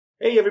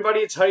Hey everybody,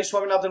 it's Hari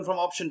Swaminathan from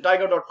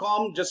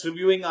OptionTiger.com. Just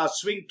reviewing our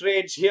swing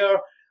trades here.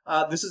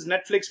 This is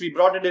Netflix. We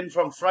brought it in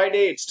from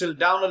Friday. It's still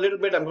down a little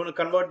bit. I'm going to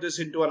convert this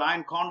into an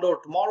iron condor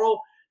tomorrow.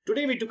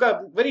 Today we took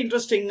a very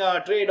interesting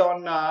trade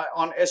on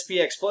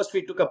SPX. First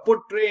we took a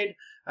put trade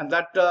and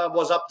that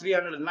was up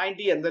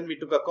 390, and then we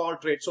took a call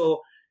trade.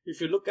 So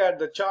if you look at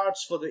the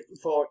charts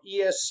for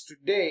ES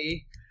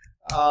today,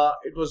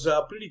 it was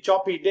a pretty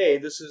choppy day.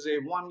 This is a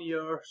 1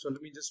 year. So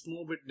let me just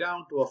move it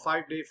down to a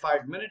 5-day,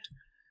 5-minute.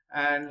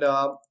 And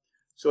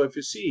so if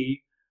you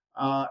see,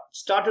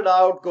 started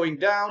out going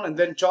down and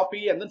then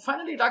choppy, and then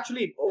finally it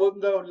actually, over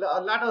the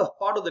latter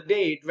part of the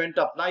day, it went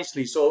up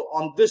nicely. So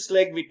on this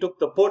leg we took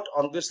the put,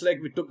 on this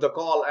leg we took the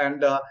call,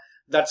 and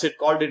that's it,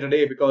 called it a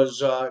day, because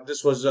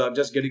this was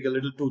just getting a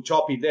little too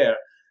choppy there.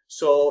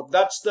 So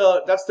that's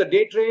the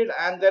day trade.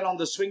 And then on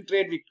the swing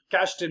trade we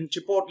cashed in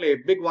Chipotle, a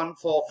big one,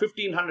 for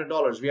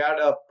 $1,500. We had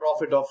a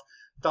profit of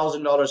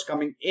 $1,000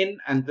 coming in,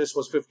 and this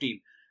was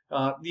 15.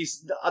 The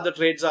other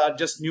trades are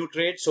just new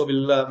trades, so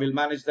we'll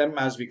manage them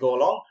as we go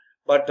along.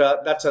 But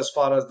that's as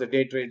far as the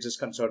day trades is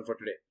concerned for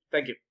today.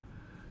 Thank you.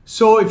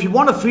 So if you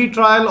want a free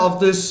trial of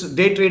this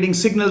day trading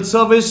signal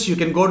service, you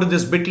can go to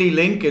this bit.ly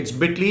link. It's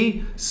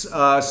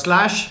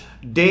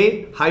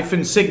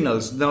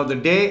bit.ly/day-signals. Now the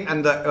day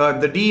and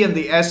the D and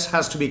the S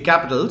has to be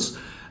capitals.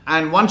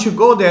 And once you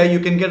go there, you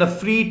can get a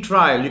free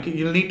trial.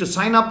 You'll need to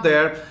sign up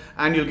there,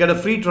 and you'll get a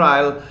free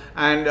trial.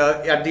 And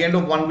at the end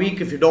of 1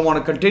 week, if you don't want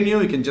to continue,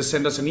 you can just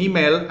send us an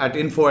email at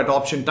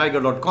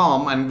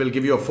info@optiontiger.com and we'll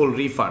give you a full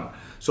refund.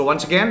 So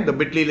once again, the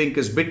bit.ly link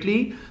is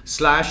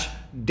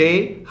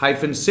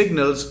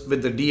bit.ly/day-signals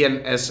with the D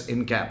and S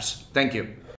in caps. Thank you.